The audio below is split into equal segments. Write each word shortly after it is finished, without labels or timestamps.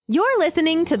You're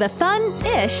listening to the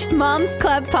Fun-ish Moms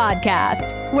Club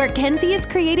podcast, where Kenzie is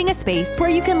creating a space where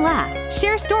you can laugh,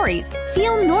 share stories,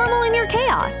 feel normal in your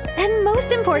chaos, and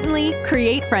most importantly,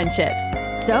 create friendships.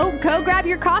 So go grab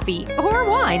your coffee or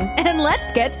wine and let's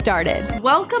get started.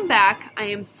 Welcome back. I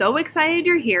am so excited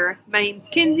you're here. My name's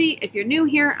Kenzie. If you're new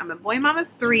here, I'm a boy mom of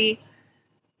 3,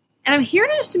 and I'm here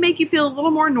just to make you feel a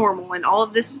little more normal in all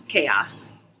of this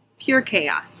chaos. Pure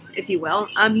chaos, if you will.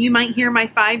 You might hear my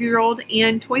 5-year-old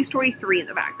and Toy Story 3 in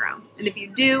the background. And if you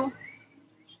do,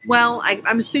 well,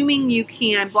 I'm assuming you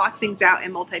can block things out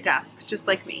and multitask, just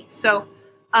like me. So,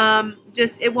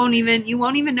 you won't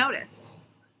even notice,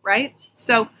 right?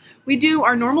 So, we do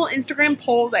our normal Instagram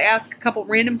polls. I ask a couple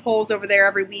random polls over there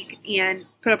every week and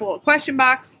put up a little question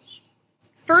box.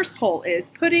 First poll is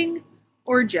pudding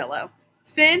or Jell-O?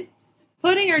 Finn,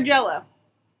 pudding or Jell-O?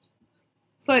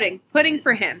 Pudding. Pudding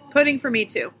for him. Pudding for me,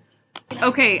 too.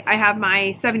 Okay, I have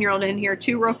my 7-year-old in here,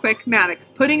 too, real quick. Maddox,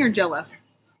 pudding or Jell-O?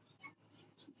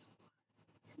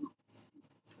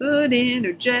 Pudding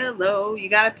or Jell-O? You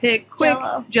gotta pick quick.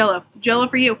 Jell-O. Jell-O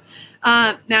for you.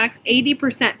 Maddox,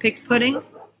 80% picked pudding.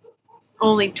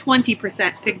 Only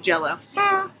 20% picked Jell-O.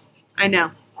 I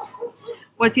know.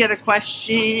 What's the other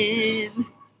question?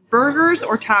 Burgers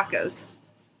or tacos?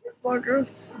 Burgers.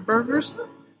 Burgers?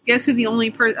 Guess who the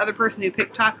only other person who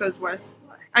picked tacos was?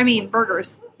 I mean,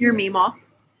 burgers. You're Meemaw.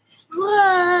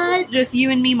 What? Just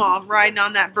you and Meemaw riding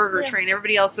on that burger train.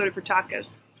 Everybody else voted for tacos.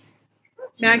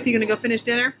 Max, you going to go finish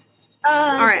dinner?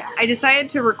 All right. I decided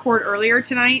to record earlier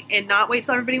tonight and not wait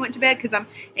till everybody went to bed because I'm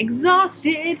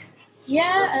exhausted.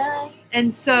 Yeah.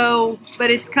 And so,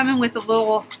 but it's coming with a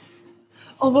little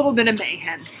bit of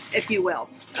mayhem, if you will.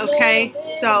 Okay?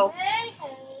 So,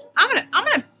 I'm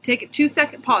gonna take a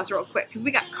 2-second pause real quick because we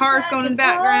got cars going in the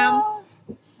background.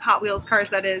 Hot Wheels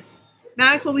cars, that is.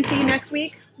 Maddox, will we see you next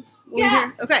week?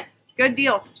 Yeah. Okay, good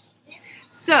deal.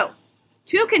 So,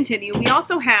 to continue, we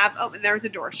also have, and there was a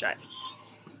door shut.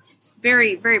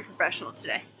 Very, very professional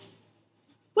today.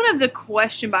 One of the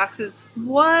question boxes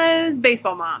was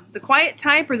baseball mom. The quiet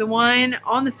type or the one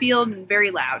on the field and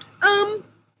very loud? I'd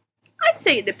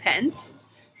say it depends.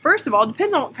 First of all, it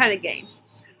depends on what kind of game.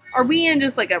 Are we in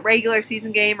just like a regular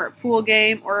season game or a pool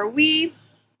game? Or are we,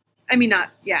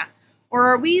 or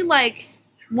are we like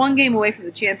one game away from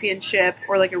the championship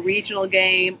or like a regional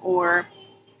game or,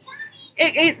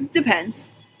 it depends.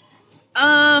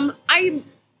 I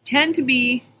tend to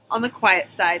be on the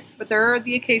quiet side, but there are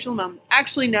the occasional moments.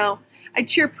 Actually, no, I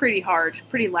cheer pretty hard,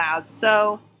 pretty loud.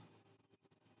 So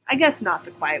I guess not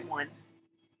the quiet one,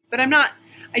 but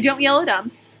I don't yell at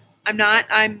umps.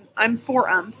 I'm for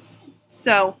umps.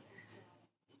 So,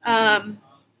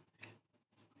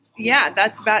 yeah,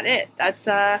 that's about it. That's,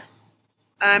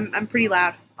 I'm pretty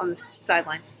loud on the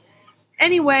sidelines.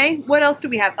 Anyway, what else do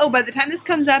we have? Oh, by the time this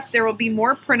comes up, there will be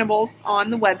more printables on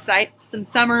the website, some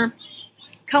summer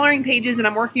coloring pages, and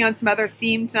I'm working on some other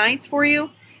themed nights for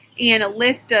you, and a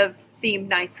list of themed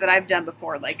nights that I've done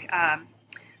before, like,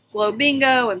 Glow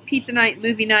Bingo and Pizza Night,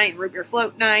 Movie Night, and Root Beer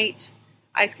Float Night.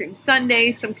 Ice Cream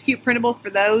Sunday, some cute printables for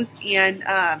those, and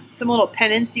some little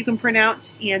pennants you can print out,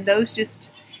 and those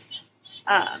just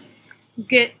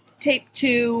get taped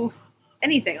to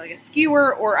anything, like a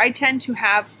skewer, or I tend to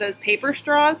have those paper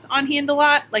straws on hand a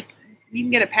lot. Like, you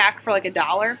can get a pack for like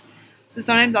 $1. So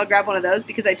sometimes I'll grab one of those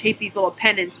because I tape these little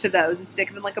pennants to those and stick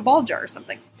them in like a ball jar or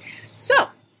something. So,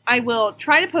 I will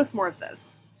try to post more of those.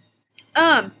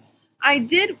 I'm going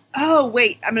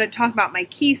to talk about my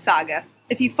key saga.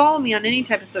 If you follow me on any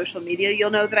type of social media,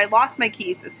 you'll know that I lost my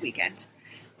keys this weekend.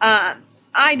 I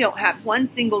don't have one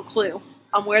single clue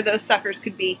on where those suckers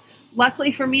could be.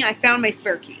 Luckily for me, I found my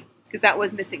spare key because that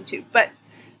was missing too. But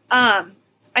I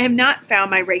have not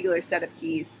found my regular set of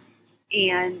keys,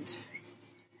 and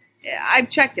I've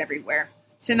checked everywhere.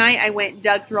 Tonight I went and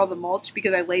dug through all the mulch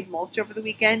because I laid mulch over the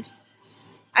weekend.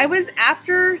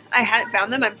 After I hadn't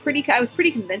found them, I was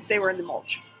pretty convinced they were in the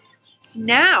mulch.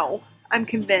 Now I'm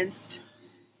convinced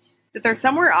that they're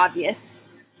somewhere obvious,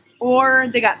 or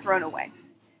they got thrown away.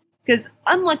 Because,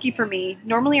 unlucky for me,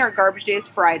 normally our garbage day is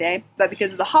Friday, but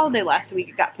because of the holiday last week,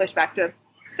 it got pushed back to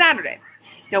Saturday.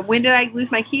 Now, when did I lose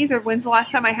my keys, or when's the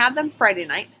last time I had them? Friday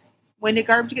night. When did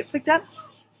garbage get picked up?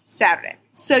 Saturday.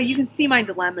 So you can see my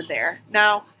dilemma there.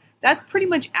 Now, that's pretty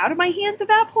much out of my hands at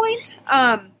that point.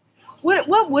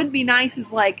 What would be nice is,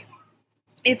 like,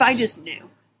 if I just knew.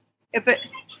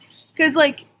 Because,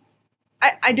 like,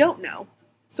 I don't know.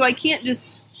 So I can't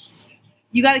just,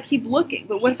 you got to keep looking.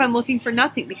 But what if I'm looking for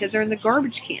nothing because they're in the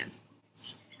garbage can?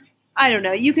 I don't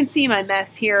know. You can see my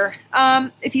mess here.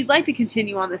 If you'd like to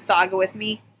continue on this saga with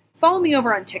me, follow me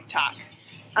over on TikTok.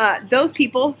 those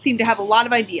people seem to have a lot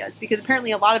of ideas because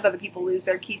apparently a lot of other people lose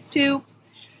their keys too.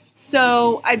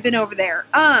 So I've been over there.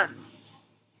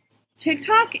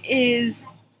 TikTok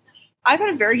I've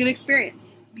had a very good experience.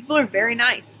 People are very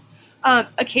nice.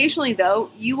 Occasionally,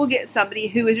 though, you will get somebody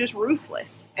who is just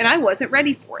ruthless, and I wasn't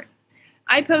ready for it.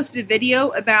 I posted a video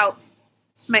about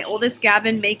my oldest,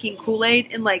 Gavin, making Kool-Aid,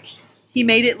 and, he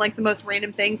made it in, the most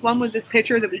random things. One was this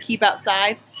pitcher that we keep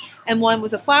outside, and one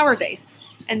was a flower vase.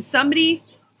 And somebody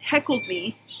heckled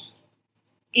me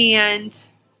and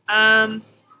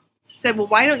said, well,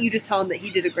 why don't you just tell him that he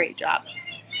did a great job?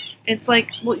 And it's like,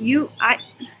 well,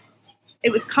 it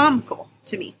was comical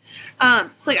to me.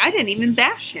 It's like, I didn't even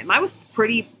bash him. I was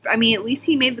at least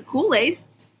he made the Kool-Aid.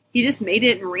 He just made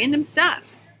it in random stuff.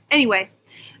 Anyway,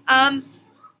 I'm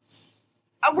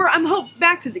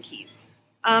back to the keys.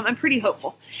 I'm pretty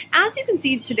hopeful. As you can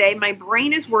see today, my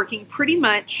brain is working pretty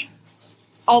much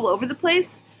all over the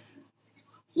place.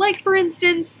 Like, for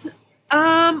instance,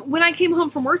 when I came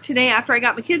home from work today after I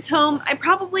got my kids home, I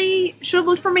probably should have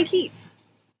looked for my keys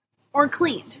or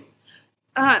cleaned.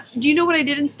 Do you know what I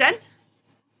did instead?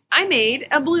 I made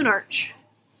a balloon arch.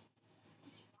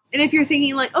 And if you're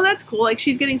thinking oh, that's cool,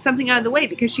 she's getting something out of the way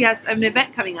because she has an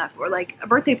event coming up or a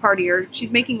birthday party or she's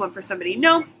making one for somebody.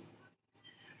 Nope,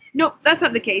 that's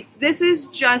not the case. This is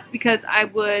just because I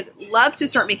would love to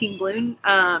start making balloon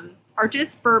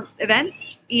arches for events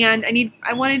and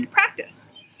I wanted to practice.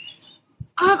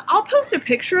 I'll post a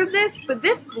picture of this, but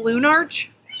this balloon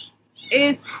arch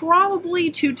is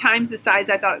probably 2 times the size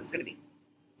I thought it was going to be.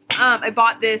 I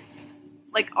bought this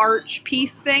arch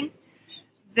piece thing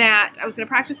that I was going to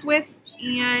practice with,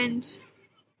 and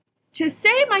to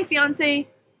say my fiance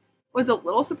was a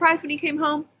little surprised when he came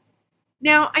home.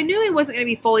 Now, I knew he wasn't going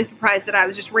to be fully surprised that I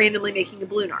was just randomly making a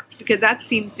balloon arch, because that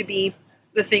seems to be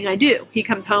the thing I do. He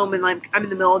comes home and I'm in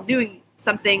the middle of doing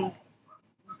something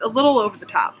a little over the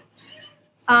top.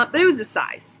 But it was the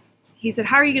size. He said,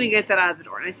 how are you going to get that out of the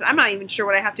door? And I said, I'm not even sure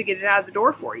what I have to get it out of the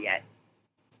door for yet.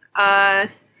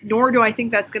 Nor do I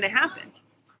think that's going to happen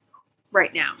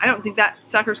right now. I don't think that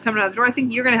sucker's coming out of the door. I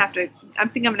think I'm going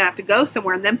to have to go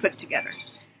somewhere and then put it together.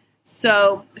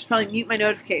 So I should probably mute my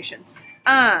notifications.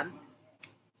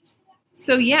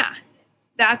 So yeah,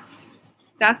 that's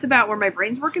about where my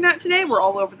brain's working at today. We're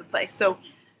all over the place. So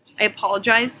I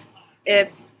apologize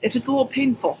if it's a little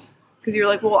painful, because you're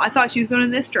like, well, I thought she was going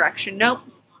in this direction. Nope.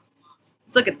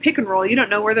 It's like a pick and roll. You don't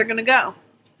know where they're going to go.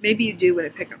 Maybe you do with a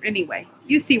pick and roll. Anyway,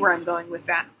 you see where I'm going with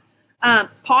that.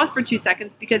 Pause for 2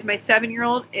 seconds because my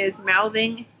 7-year-old is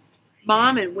mouthing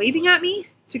mom and waving at me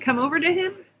to come over to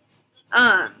him.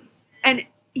 And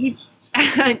he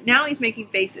now he's making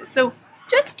faces. So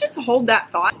just hold that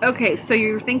thought. Okay, so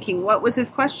you're thinking, what was his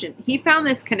question? He found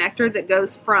this connector that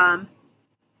goes from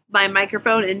my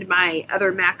microphone into my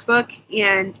other MacBook,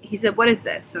 and he said, what is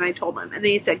this? And I told him. And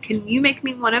then he said, can you make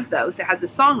me one of those that has a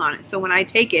song on it? So when I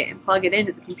take it and plug it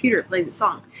into the computer, it plays a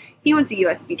song. He wants a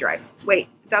USB drive. Wait,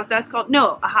 is that what that's called?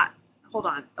 No,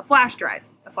 a flash drive.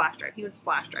 A flash drive. He wants a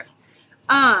flash drive.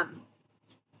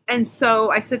 And so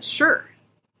I said, sure.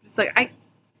 It's like,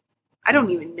 I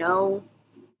don't even know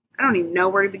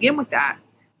where to begin with that.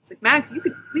 Like, Max,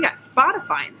 we got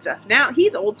Spotify and stuff. Now,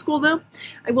 he's old school, though.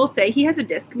 I will say, he has a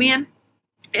Discman.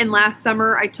 And last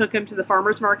summer, I took him to the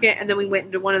farmer's market, and then we went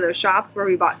into one of those shops where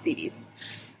we bought CDs.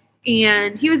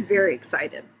 And he was very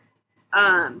excited.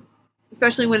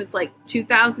 Especially when it's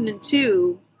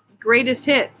 2002 greatest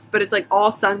hits, but it's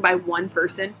all sung by one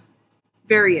person.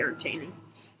 Very entertaining.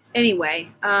 Anyway,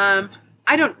 I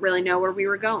don't really know where we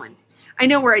were going. I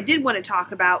know where I did want to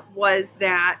talk about was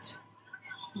that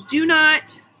do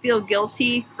not feel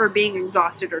guilty for being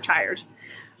exhausted or tired.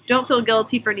 Don't feel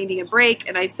guilty for needing a break.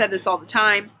 And I've said this all the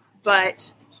time,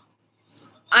 but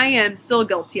I am still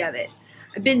guilty of it.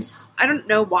 I've been, I don't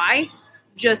know why,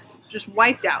 just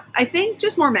wiped out. I think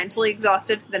just more mentally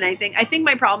exhausted than anything. I think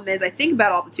my problem is I think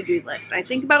about all the to-do lists and I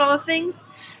think about all the things.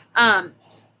 And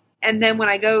then when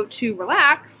I go to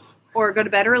relax or go to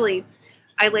bed early,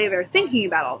 I lay there thinking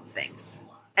about all the things.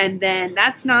 And then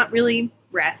that's not really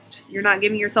rest. You're not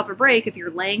giving yourself a break if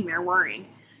you're laying there worrying.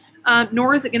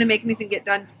 Nor is it going to make anything get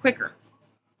done quicker.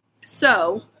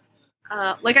 So,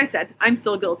 like I said, I'm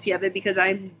still guilty of it because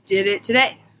I did it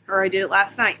today or I did it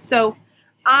last night. So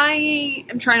I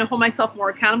am trying to hold myself more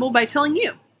accountable by telling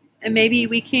you. And maybe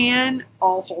we can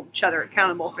all hold each other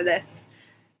accountable for this.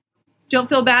 Don't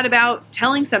feel bad about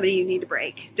telling somebody you need a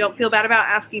break. Don't feel bad about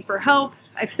asking for help.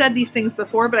 I've said these things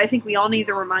before, but I think we all need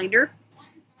the reminder.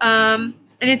 And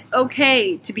it's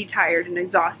okay to be tired and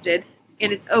exhausted,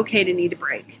 and it's okay to need a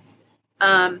break.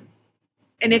 And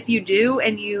if you do,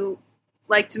 and you,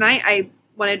 like tonight, I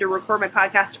wanted to record my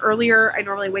podcast earlier. I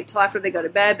normally wait till after they go to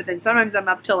bed, but then sometimes I'm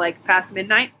up till like past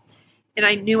midnight, and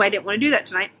I knew I didn't want to do that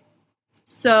tonight.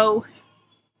 So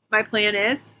my plan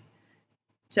is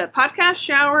to podcast,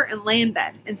 shower, and lay in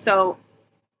bed. And so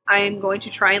I am going to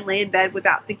try and lay in bed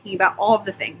without thinking about all of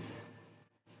the things.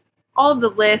 All of the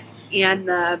list and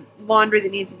the laundry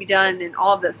that needs to be done and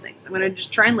all of those things. I'm going to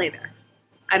just try and lay there.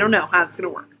 I don't know how it's going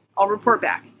to work. I'll report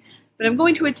back. But I'm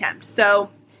going to attempt.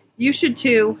 So you should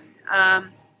too.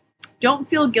 Don't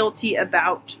feel guilty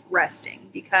about resting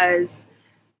because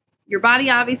your body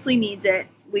obviously needs it.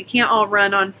 We can't all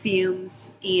run on fumes,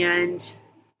 and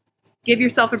give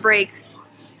yourself a break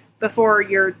before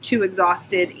you're too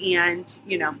exhausted and,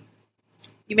 you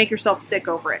make yourself sick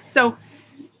over it. So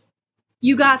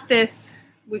you got this.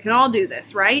 We can all do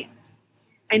this, right?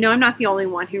 I know I'm not the only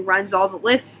one who runs all the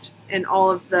lists and all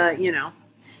of the,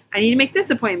 I need to make this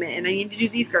appointment and I need to do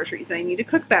these groceries and I need to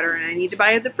cook better and I need to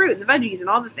buy the fruit and the veggies and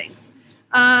all the things.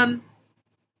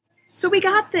 So we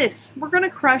got this. We're going to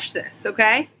crush this,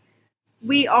 okay?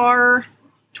 We are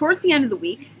towards the end of the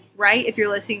week, right? If you're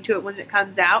listening to it when it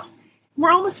comes out.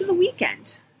 We're almost to the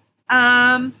weekend.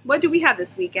 What do we have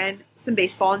this weekend? Some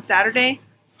baseball on Saturday.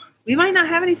 We might not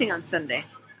have anything on Sunday.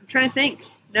 I'm trying to think.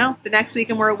 No, the next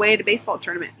weekend we're away at a baseball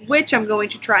tournament, which I'm going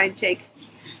to try and take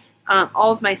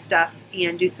all of my stuff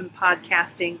and do some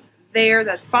podcasting there.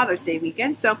 That's Father's Day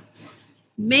weekend. So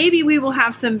maybe we will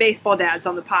have some baseball dads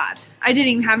on the pod. I didn't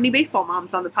even have any baseball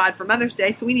moms on the pod for Mother's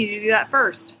Day, so we need to do that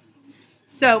first.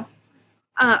 So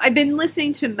I've been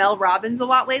listening to Mel Robbins a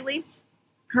lot lately.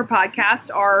 Her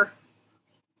podcasts are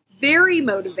very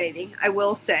motivating, I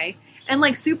will say, and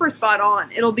like super spot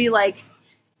on. It'll be like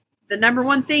the number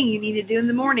one thing you need to do in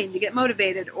the morning to get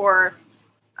motivated, or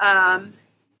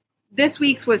this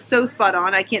week's was so spot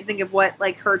on. I can't think of what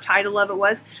like her title of it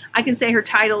was. I can say her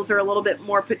titles are a little bit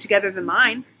more put together than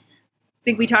mine. I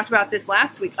think we talked about this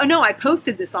last week. Oh no, I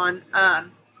posted this on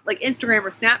like Instagram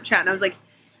or Snapchat, and I was like,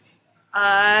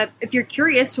 if you're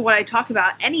curious to what I talk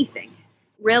about, anything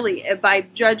really, by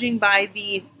judging by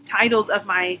the titles of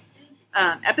my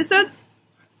episodes,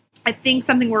 I think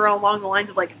something were along the lines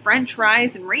of like French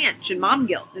fries and ranch and mom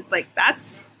guilt. It's like,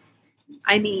 that's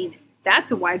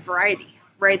a wide variety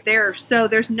right there. So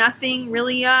there's nothing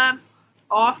really off.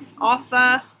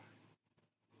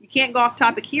 You can't go off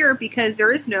topic here because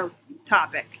there is no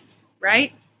topic,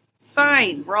 right? It's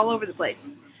fine. We're all over the place.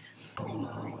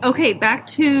 Okay, back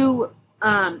to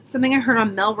something I heard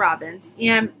on Mel Robbins,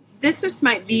 and this just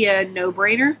might be a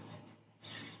no-brainer,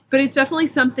 but it's definitely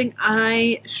something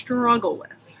I struggle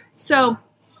with. So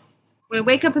when I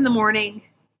wake up in the morning,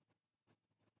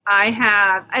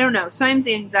 I don't know, sometimes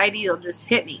the anxiety will just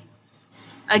hit me.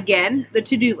 Again, the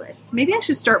to-do list. Maybe I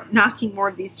should start knocking more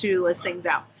of these to-do list things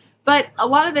out. But a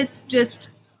lot of it's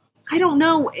just, I don't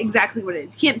know exactly what it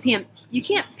is. You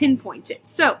can't pinpoint it.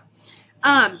 So,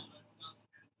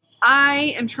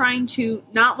 I am trying to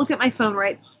not look at my phone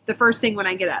right the first thing when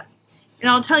I get up. And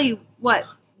I'll tell you what,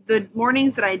 the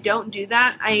mornings that I don't do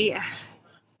that, I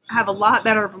have a lot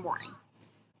better of a morning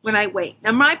when I wait.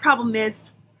 Now, my problem is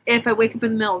if I wake up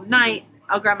in the middle of the night,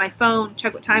 I'll grab my phone,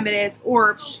 check what time it is,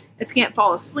 or if I can't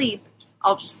fall asleep,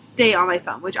 I'll stay on my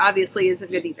phone, which obviously isn't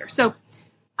good either. So,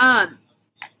 we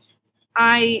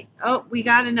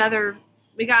got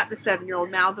the 7-year-old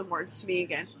mouthing words to me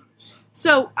again.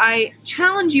 So I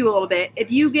challenge you a little bit.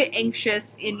 If you get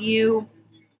anxious and you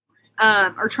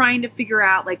are trying to figure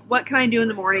out, like, what can I do in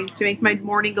the mornings to make my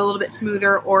morning go a little bit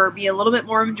smoother or be a little bit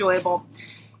more enjoyable?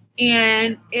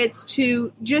 And it's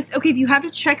to just, okay, if you have to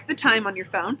check the time on your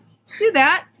phone, do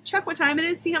that. Check what time it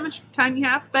is, see how much time you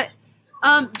have. But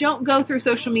don't go through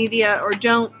social media or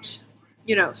don't,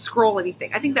 scroll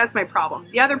anything. I think that's my problem.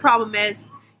 The other problem is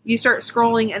you start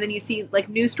scrolling and then you see, like,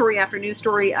 news story after news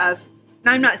story of, and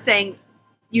I'm not saying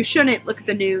you shouldn't look at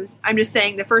the news. I'm just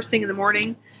saying the first thing in the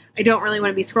morning, I don't really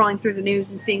want to be scrolling through the news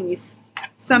and seeing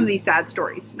some of these sad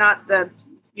stories. Not the,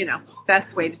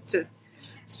 best way to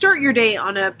start your day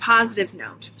on a positive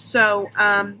note. So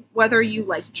whether you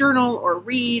like journal or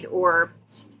read, or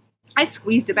I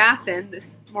squeezed a bath in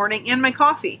this morning and my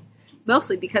coffee,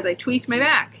 mostly because I tweaked my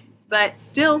back. But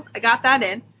still, I got that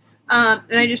in. And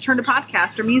I just turned a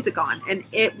podcast or music on. And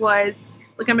it was,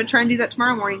 like, I'm going to try and do that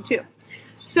tomorrow morning too.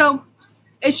 So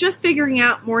it's just figuring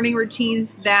out morning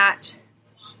routines that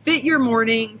fit your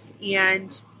mornings,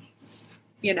 and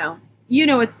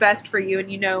what's best for you,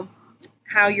 and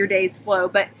how your days flow.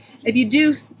 But if you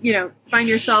do, find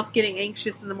yourself getting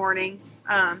anxious in the mornings,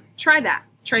 try that.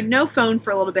 Try no phone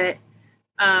for a little bit,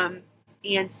 and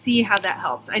see how that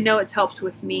helps. I know it's helped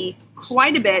with me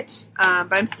quite a bit,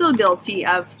 but I'm still guilty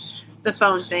of the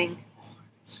phone thing.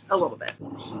 a little bit.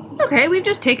 Okay, we've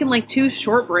just taken like 2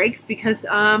 short breaks because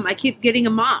I keep getting a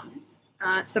mom.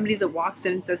 Somebody that walks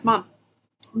in and says, Mom.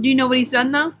 Do you know what he's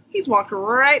done, though? He's walked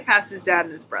right past his dad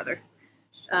and his brother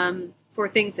for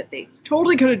things that they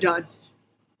totally could have done.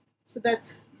 So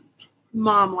that's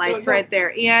mom life right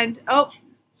there. And,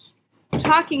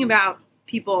 talking about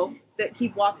people that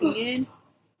keep walking in,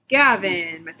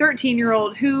 Gavin, my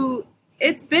 13-year-old, who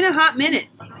it's been a hot minute.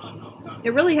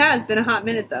 It really has been a hot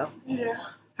minute, though. Yeah.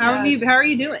 How are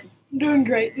you doing? Doing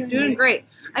great. Doing great.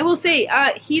 I will say,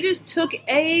 he just took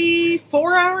a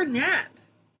 4-hour nap.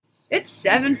 It's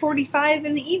 7:45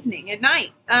 in the evening at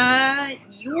night.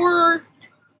 You're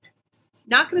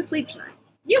not going to sleep tonight.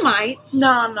 You might.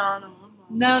 No.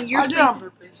 No, you're I did on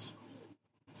purpose.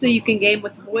 So you can game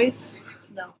with the boys?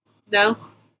 No. No?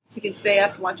 So you can stay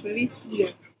up and watch movies?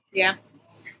 Yeah. Yeah.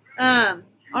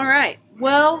 All right.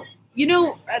 Well,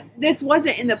 this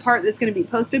wasn't in the part that's going to be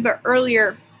posted, but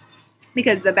earlier,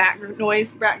 because the background noise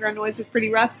was pretty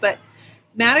rough, but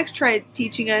Maddox tried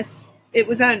teaching us. It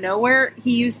was out of nowhere.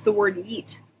 He used the word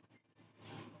yeet.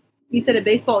 He said a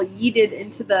baseball yeeted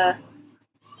into the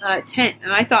tent,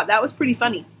 and I thought that was pretty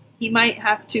funny. He might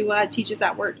have to teach us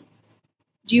that word.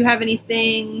 Do you have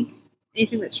anything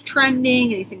that's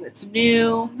trending, anything that's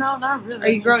new? No, not really. Are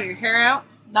you growing your hair out?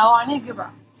 No, I need to get my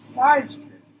sides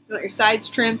trimmed. You want your sides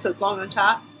trimmed so it's long on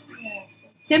top? Yeah.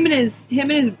 Him and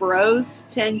his bros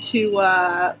tend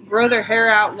to grow their hair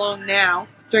out long now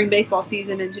during baseball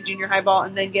season into junior high ball,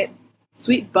 and then get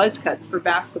sweet buzz cuts for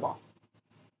basketball.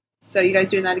 So you guys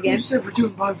doing that again? You said we're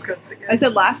doing buzz cuts again. I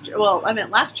said last year. Well, I meant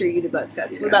last year you did buzz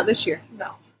cuts. Yeah. What about this year?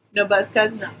 No. No buzz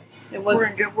cuts? No. It was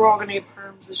We're all gonna get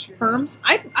perms this year. perms.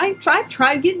 I've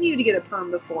tried getting you to get a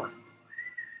perm before.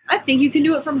 I think you can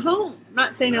do it from home. I'm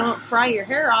not saying I don't fry your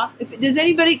hair off.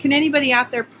 Can anybody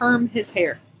out there perm his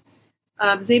hair?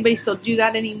 Does anybody still do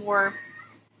that anymore?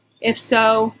 If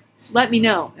so, let me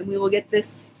know, and we will get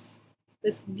this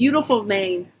beautiful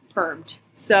mane permed.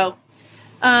 So,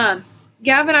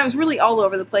 Gavin, I was really all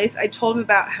over the place. I told him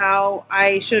about how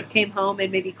I should have came home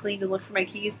and maybe cleaned and looked for my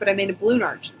keys, but I made a balloon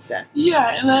arch instead.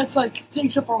 Yeah, and that's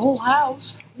takes up our whole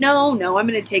house. No, I'm going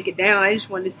to take it down. I just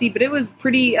wanted to see, but it was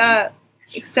pretty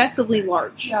excessively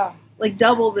large. Yeah. Like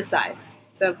double the size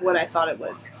of what I thought it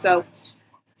was. So,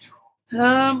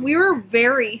 we were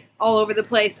very all over the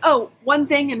place. Oh, one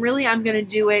thing, and really I'm going to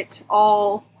do it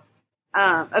all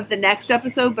of the next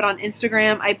episode, but on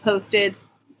Instagram I posted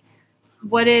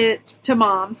to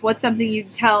moms, what's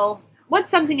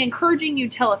something encouraging you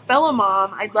tell a fellow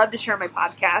mom I'd love to share on my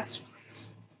podcast.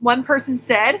 One person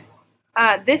said,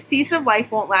 this season of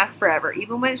life won't last forever.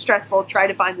 Even when it's stressful, try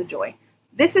to find the joy.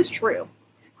 This is true.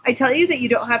 I tell you that you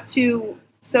don't have to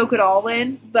soak it all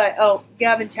in, but,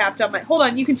 Gavin tapped on hold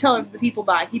on, you can tell the people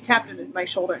bye. He tapped into my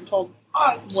shoulder and told,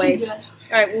 waved. All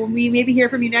right, will we maybe hear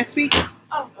from you next week? I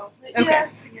don't know. Okay.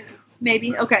 Yeah.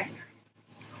 Maybe. Okay.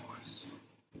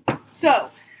 So,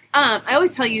 I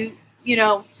always tell you,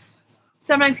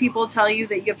 sometimes people tell you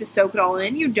that you have to soak it all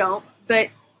in. You don't, but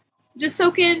just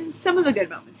soak in some of the good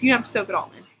moments. You don't have to soak it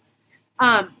all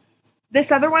in. This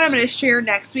other one I'm going to share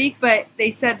next week, but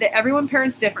they said that everyone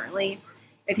parents differently.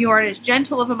 If you aren't as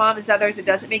gentle of a mom as others, it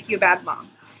doesn't make you a bad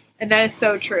mom. And that is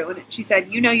so true. And she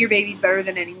said, your baby's better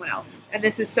than anyone else. And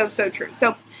this is so, so true.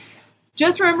 So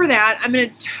just remember that. I'm going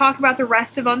to talk about the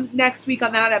rest of them next week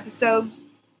on that episode.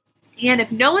 And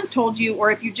if no one's told you,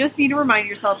 or if you just need to remind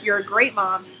yourself you're a great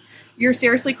mom, you're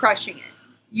seriously crushing it.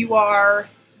 You are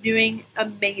doing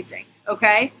amazing,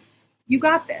 okay? You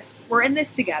got this. We're in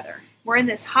this together. We're in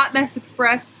this hot mess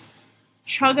express,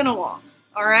 chugging along,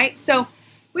 all right? So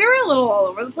we were a little all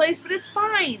over the place, but it's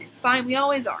fine. It's fine. We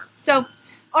always are. So,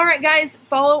 all right, guys,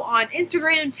 follow on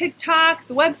Instagram, TikTok,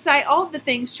 the website, all of the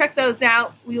things. Check those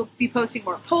out. We'll be posting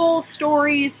more polls,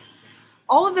 stories,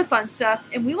 all of the fun stuff,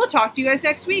 and we will talk to you guys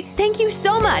next week. Thank you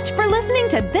so much for listening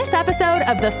to this episode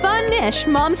of the Fun-ish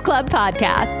Moms Club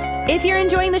podcast. If you're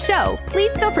enjoying the show,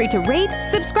 please feel free to rate,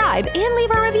 subscribe, and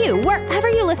leave a review wherever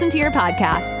you listen to your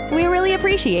podcasts. We really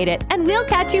appreciate it, and we'll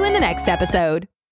catch you in the next episode.